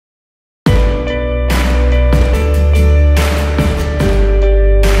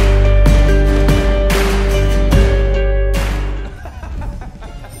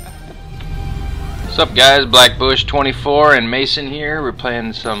What's up, guys? Blackbush24 and Mason here. We're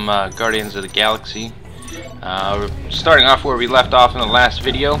playing some Guardians of the Galaxy. We're starting off where we left off in the last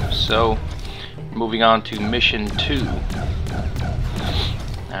video, so moving on to mission 2.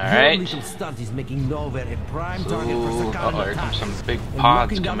 Alright. So, here comes some big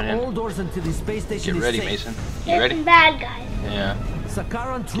pods coming in. Get ready, Mason. You ready? Some bad guys. Yeah.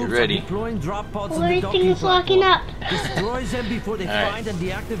 Get ready. Everything's locking up. Destroys them before they find and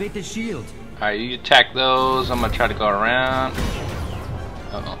deactivate the shield. Alright, you attack those. I'm gonna try to go around.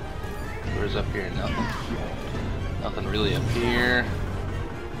 Uh-oh. Where's up here? Nothing. Nothing really up here.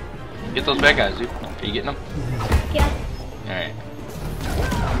 Get those bad guys, dude. Are you getting them? Yeah. Alright.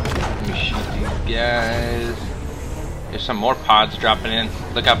 Let me shoot these guys. There's some more pods dropping in.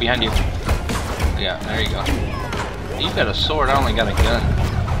 Look out behind you. Yeah, there you go. You got a sword, I only got a gun.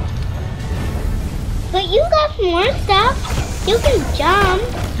 But you got more stuff. You can jump.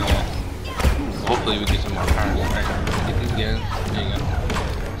 Yeah. Hopefully we get some more cars. Alright, get these guys. There you go.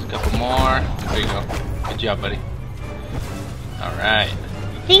 There's a couple more. There you go. Good job, buddy. Alright.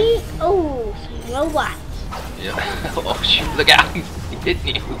 Oh, some robots. Yeah. Oh shoot, look out. He's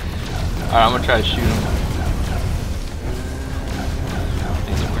hitting you. Alright, I'm gonna try to shoot him.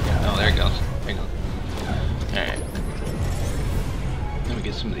 Things are working. Oh, there it goes. There it goes. Alright. Let me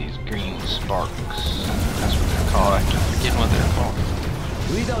get some of these green sparks. That's what they're called. I keep forgetting what they're called.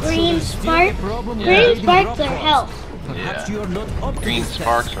 Green sparks? Yeah. Green sparks are health. Yeah. Green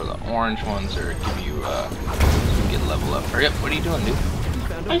sparks are the orange ones that give you, you can get level up. Hurry up, what are you doing, dude?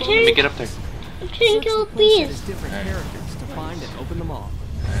 I'm trying to get up there. I'm trying to kill bees. Alright,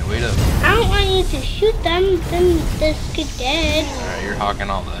 wait up. I don't want you to shoot them, then this get dead. Alright, you're hawking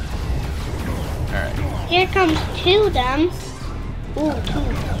all the... Alright. Here comes 2 of them. Ooh, 2.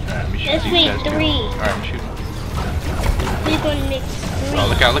 Alright, let me shoot Let's these make guys 3. Alright, I'm shooting. We're going to make 3. Oh,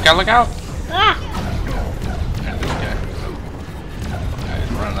 look out, look out, look out! Ah! Alright, this guy.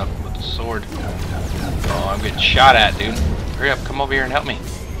 He's running up with the sword. Oh, I'm getting shot at, dude. Hurry up, come over here and help me.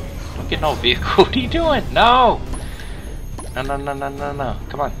 Don't get no vehicle. What are you doing? No! No, no, no, no, no, no.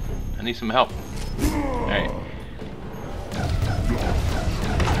 Come on. I need some help. Alright. There we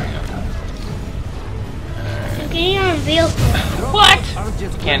go. Getting on a vehicle. What?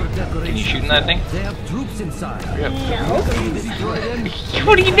 Can you shoot in that thing? They have troops inside. Hurry up. No.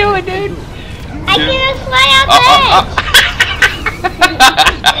 What are you doing, dude? I can't fly out the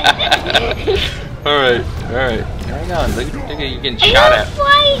edge. Alright, alright. Hang on. Look at you getting I shot at.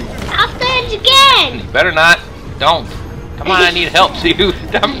 fly off the edge again. You better not. Don't. Come on, I need help, dude.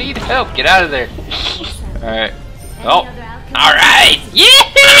 I need help. Get out of there. Alright. Oh. Alright. Yeah!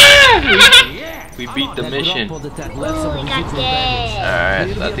 We beat the mission. Oh, we got this.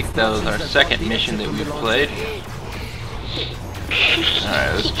 Alright, so I think that was our second mission that we played.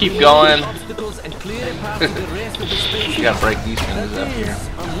 Alright, let's keep going. You gotta break these things up here.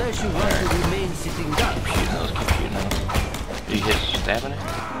 Alright. Keep shooting those, keep shooting those. Did you hit stabbing it?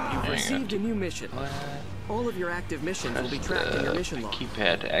 You've received a new mission. What? All of your active missions will be tracked in your mission log.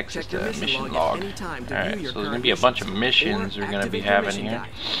 Keypad to access Check your the mission log. at any time to Alright, view so your there's gonna current be a bunch of missions, missions we're gonna be activate your having mission here. guide.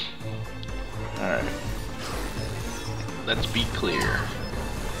 Alright. Let's be clear.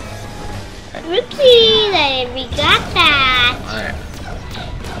 Rookie, we got that. Alright.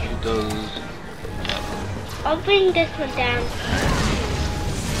 Shoot those. I'll bring this one down. I'm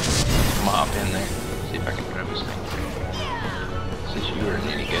gonna hop in there. See if I can grab this thing. Since you were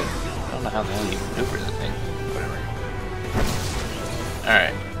any good. I don't know how the hell you maneuver the thing. Whatever.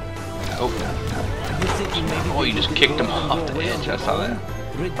 Alright. Oh. Oh, you just kicked him off the edge. I saw that.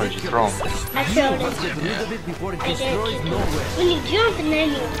 Or did you throw him? I showed it. Yeah. I did. When you jump and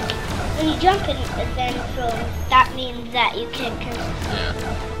then throw, that means that you can kill. Yeah.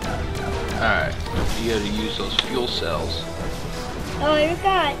 Alright. You gotta use those fuel cells. Oh, I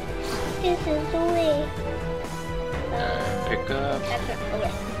forgot. This is the way. Pick up. That's it.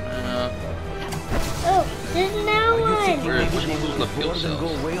 Okay. Uh, Oh, there's no one. which one's the fuel cells?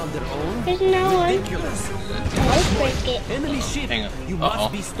 There's no one. Let's break it. Enemy ship. Hang on. You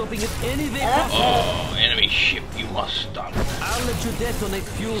must be stopping it any way Oh, possible. enemy ship. You must stop. I'll let you detonate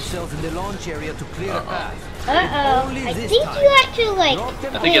fuel cells in the launch area to clear a path. Uh-oh. Only I this think time. you have to, like,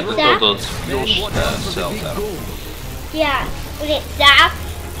 I think you have to throw those fuel cells at them. yeah, when it zaps,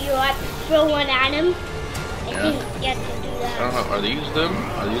 you have to throw one at him. I Yeah. think you have to do I that. don't know. Are these them?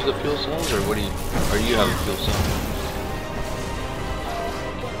 Are these the fuel cells, or what do you? Or you have a fuel cell?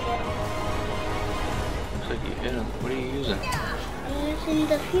 Looks like you hit them. What are you using? I'm using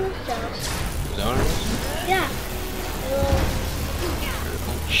the fuel cells. Is that what it is? Yeah.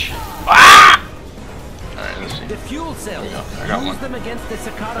 Ah! Alright, let's see. The fuel cell. I got Use one. them against the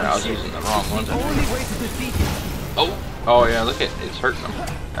Sakaran I was ship. using the wrong ones. The only way to defeat it. Oh! Oh yeah, look at it's hurting them.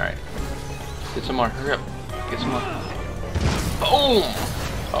 Alright. Get some more. Hurry up. Get some more. Boom!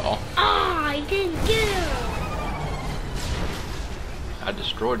 Uh-oh. Ah, I didn't get him. I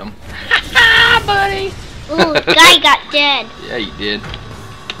destroyed them. Ha buddy! Ooh, guy got dead. Yeah, you did.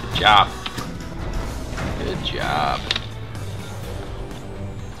 Good job. Good job.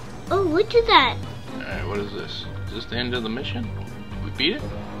 Oh, what is that? Alright, what is this? Is this the end of the mission? We beat it?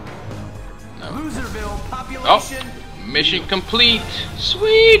 No. Loserville population. Oh! Mission complete!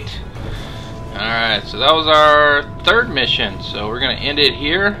 Sweet! Alright, so that was our third mission. So we're gonna end it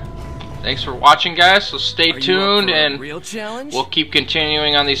here. Thanks for watching, guys. So stay Are you up tuned for a and real challenge? we'll keep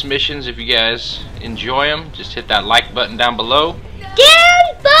continuing on these missions. If you guys enjoy them, just hit that like button down below.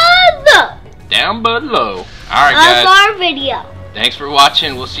 Down below Down below. Alright, of guys. our video. Thanks for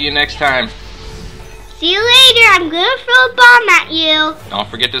watching. We'll see you next time. See you later. I'm gonna throw a bomb at you. Don't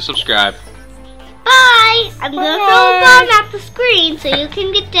forget to subscribe. Bye. I'm gonna throw a bomb at the screen so you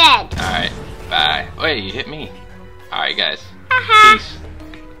can get dead. Alright, bye. Wait, you hit me. Alright, guys. Haha. Peace.